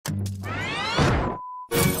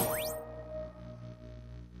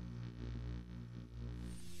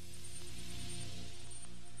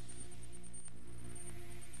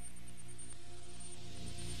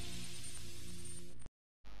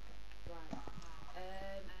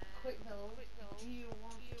Quick build. Do you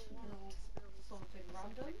want to build something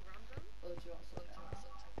random, or do you want subject?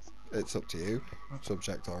 It's up to you.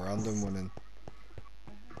 Subject or random, winning.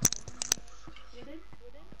 Winning?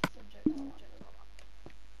 Subject or random?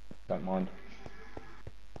 Don't mind.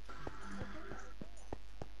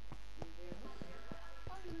 Easy enough.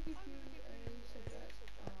 I'm going to give you a subject,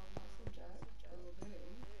 and that subject will be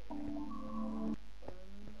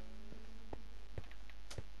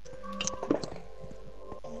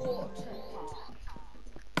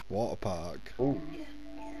Waterpark. Waterpark. Ooh. Yeah.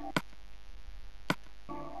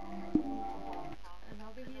 And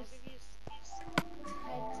I'll give you 10,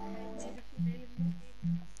 maybe 15 minutes.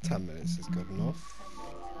 10 minutes is good enough.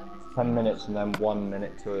 10 minutes and then 1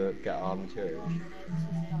 minute to get our 1 materials. minute to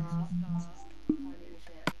start finding your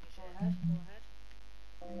shit. Go ahead.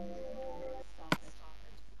 Started.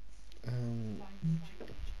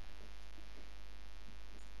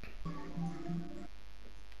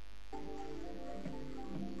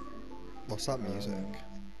 What's that music?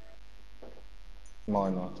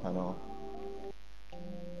 Minor, tenor.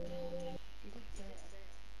 You did say it.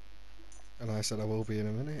 And I said I will be in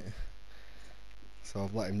a minute. So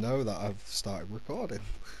I've let him know that I've started recording.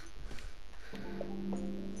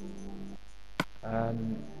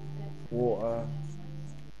 Water.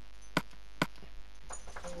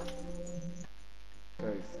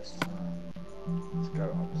 Go this time. Let's go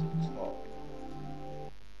up to the top.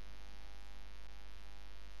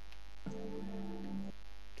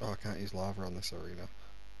 Oh, I can't use lava on this arena.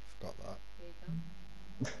 Forgot that. Yeah,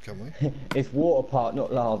 you Can we? It's water park,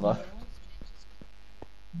 not lava.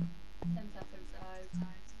 10 seconds, guys.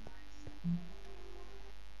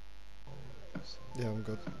 Yeah, I'm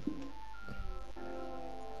good. 1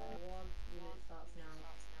 minute starts now.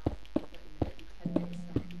 10 minutes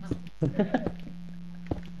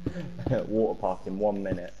starts now. Water park in 1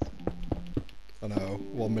 minute. I know.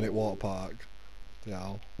 1 minute water park.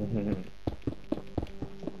 Yeah.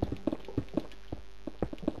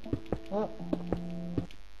 What?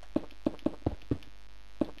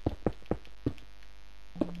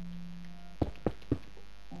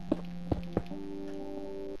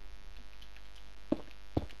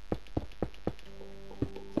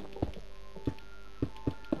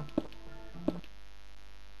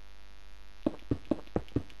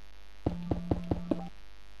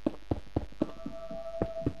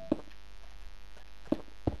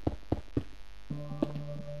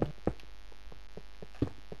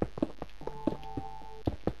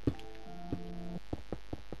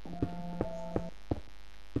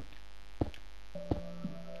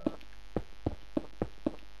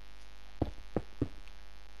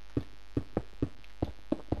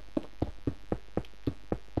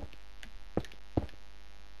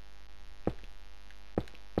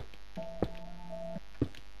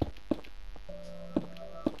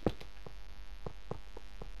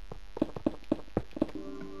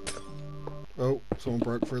 Oh, someone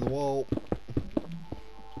broke through the wall.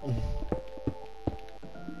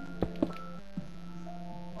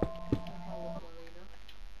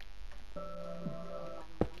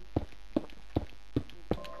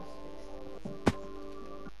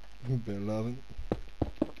 Bit 11.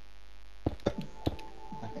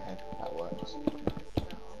 Okay, that works.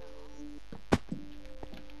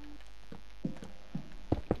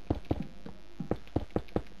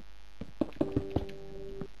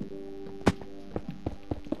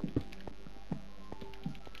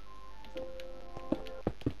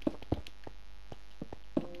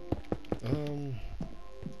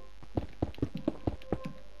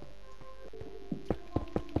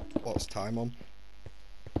 What's time on?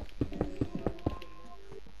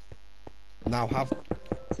 Now have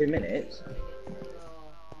 2 minutes?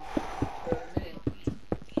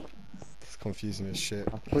 It's confusing as shit.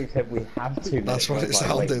 I thought you said we have 2 minutes. That's what it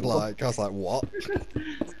sounded like. I was like, what?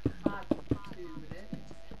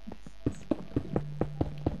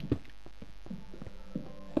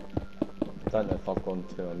 I don't know if I've gone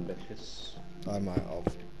too ambitious. I might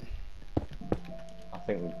have. I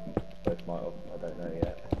think we both might have. I don't know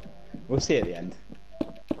yet. We'll see at the end.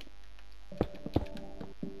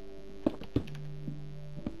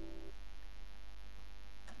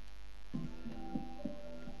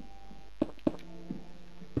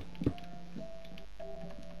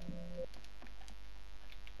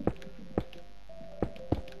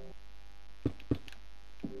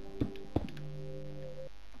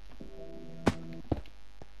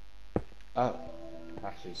 Oh,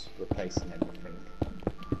 actually, just replacing everything.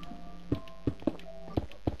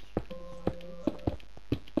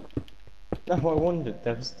 No, I wondered,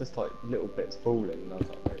 there was just like little bits falling and I was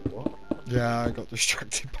like, wait, what? Yeah, I got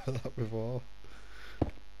distracted by that before.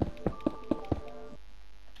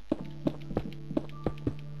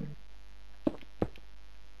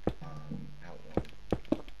 Outline.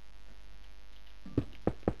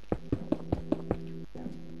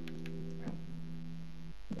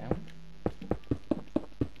 Down.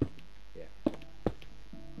 Yeah.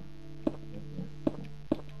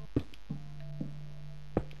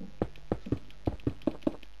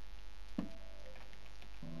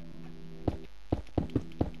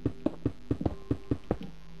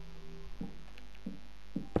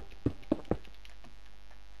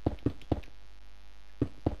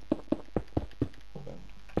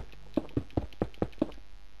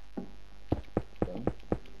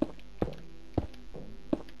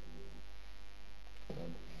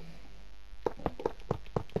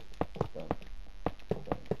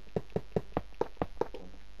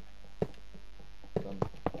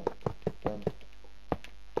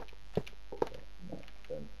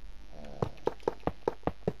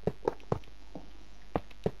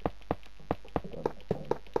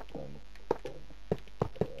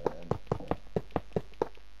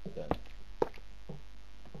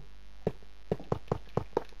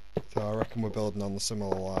 So I reckon we're building on the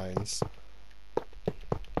similar lines.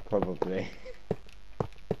 Probably.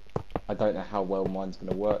 I don't know how well mine's going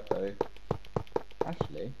to work though.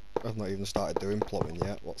 Actually, I've not even started doing plumbing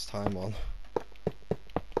yet. What's time on?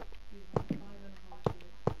 We've got 5.5 minutes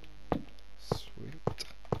remaining. Sweet.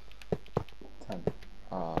 10.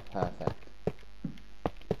 Ah, perfect.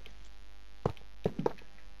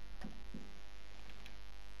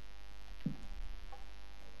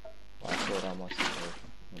 Well, I sort out my situation.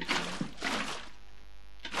 One second.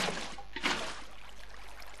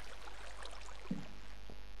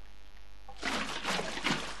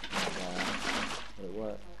 Will it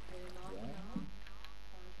work? Okay, not Yeah. now.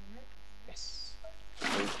 5 minutes. Yes. Oh.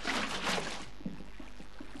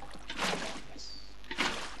 Yes.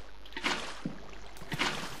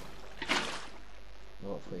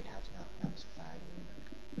 Not afraid how to help that was fag.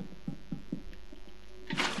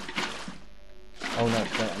 Oh no,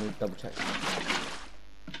 wait, I need to double check.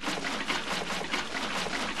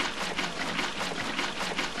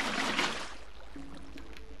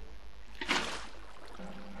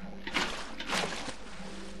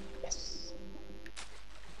 Yes.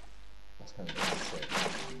 That's kind of sick.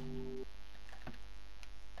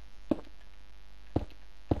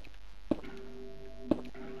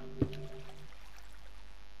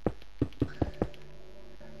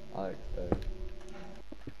 I like those.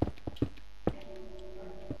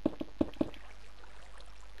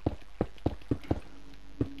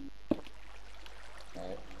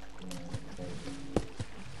 Right.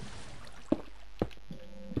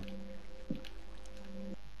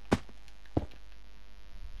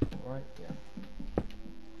 Right, yeah.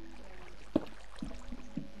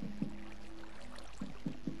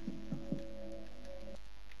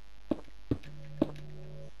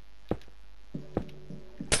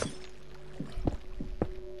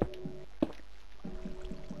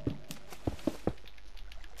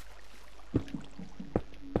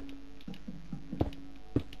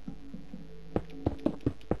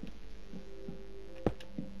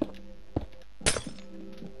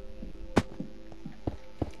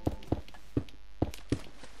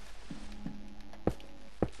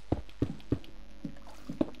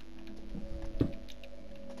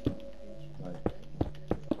 Right.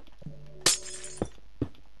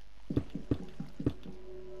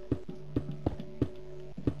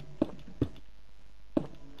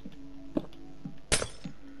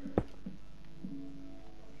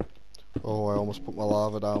 Oh, I almost put my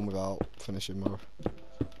lava down without finishing my...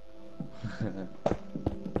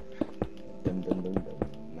 Dum dum dum dum.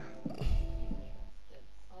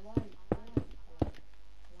 I like.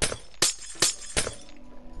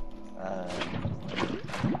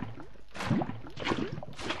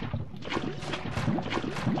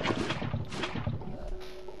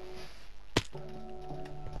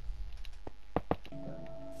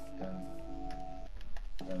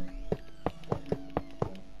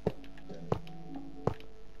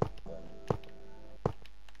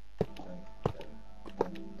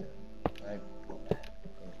 Right.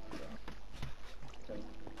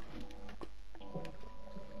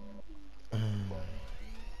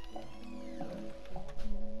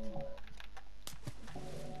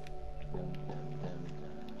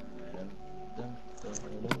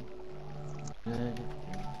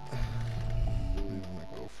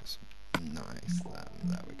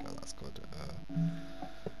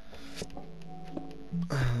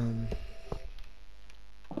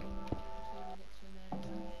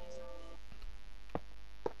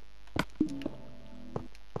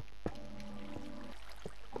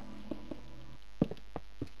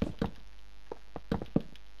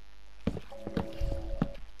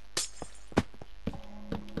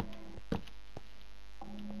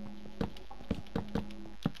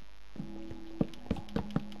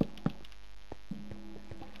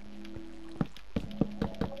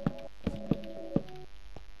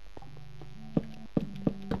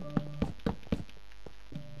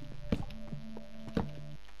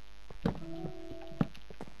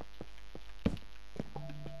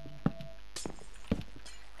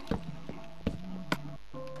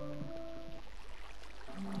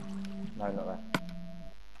 No, not there.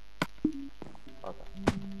 Okay.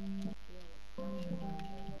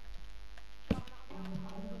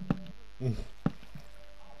 Mm.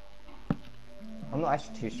 I'm not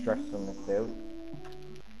actually too stressed on this build.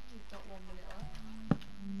 You've got 1 minute left.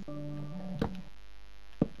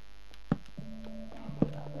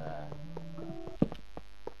 Put that there.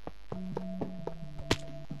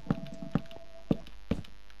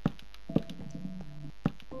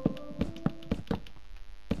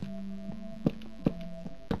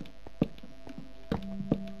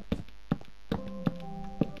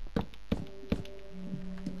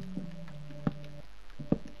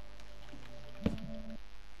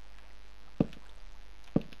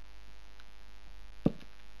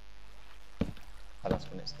 Oh, that's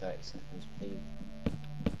when it's 30 seconds, please.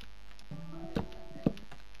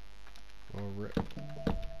 Oh, rip.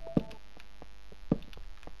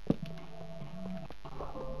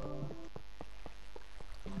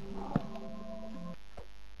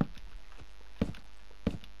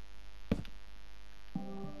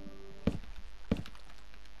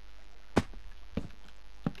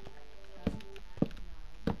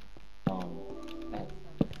 Eh.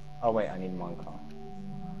 Oh wait, I need one car.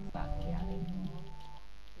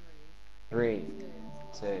 Three, 3,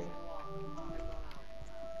 two, 2. one.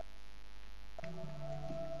 Everyone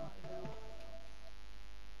out.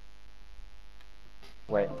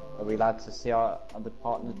 Wait, are we allowed to see our other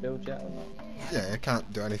partners build yet or not? Yeah, I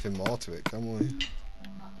can't do anything more to it, can we?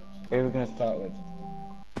 Who are we going to start with?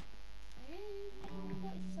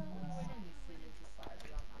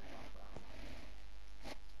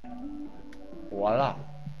 Voila!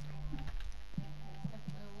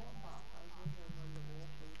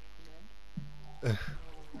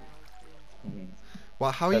 Mhm.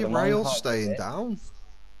 Well, how are So your the rails minecarts are staying this. down?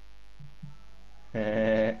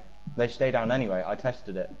 They stay down anyway, I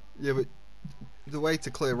tested it. Yeah, but the way to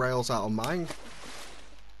clear rails out of mine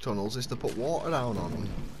tunnels is to put water down on them.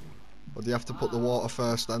 Or do you have to put the water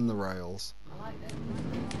first, then the rails?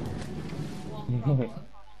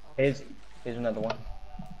 Here's another one.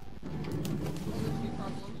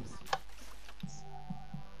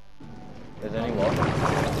 There's only one.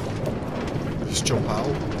 Just jump out.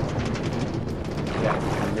 Yeah,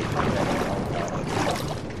 I'm literally making it on that.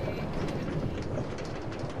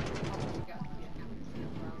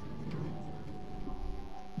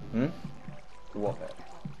 Hmm? What bit?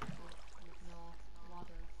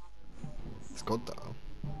 It's good though.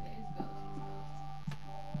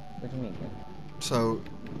 What do you mean? So,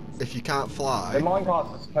 if you can't The fly,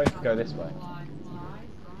 minecarts are supposed to go this way.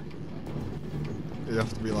 you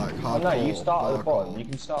have to be like Oh hardcore. no, you start at the bottom. parkour. You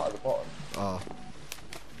can start at the bottom. Oh,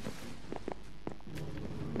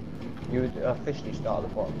 You would officially start at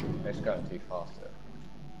the bottom. It's going too fast.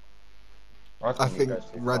 I think it goes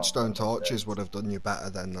too fast, redstone but torches would have done you better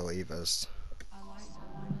than the levers.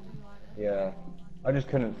 yeah, I just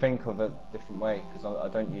couldn't think of a different way because I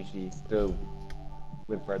don't usually deal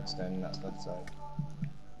with redstone and that stuff. So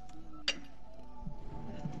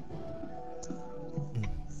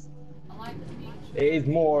it is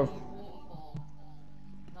more of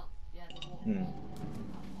hmm.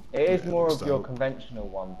 It is Yeah, it more looks of your dope. conventional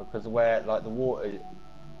one because where like the water,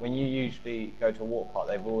 when you usually go to a water park,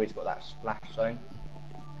 they've always got that splash zone.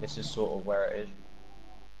 This is sort of where it is.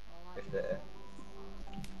 If it.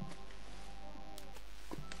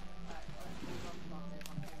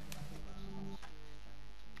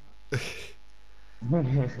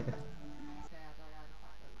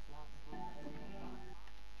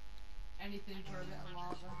 Anything for a bit of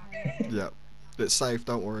lava. Yeah, it's safe,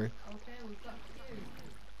 don't worry. Okay, we've got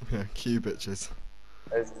you. Yeah, cue bitches.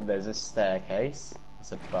 There's a staircase.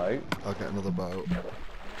 It's a boat. I'll get another boat.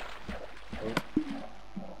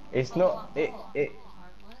 It's not it. You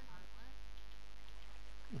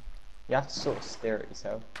have to sort of steer it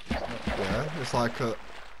yourself. Yeah, it's like a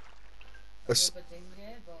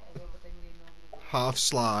half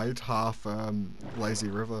slide, half lazy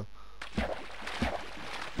river.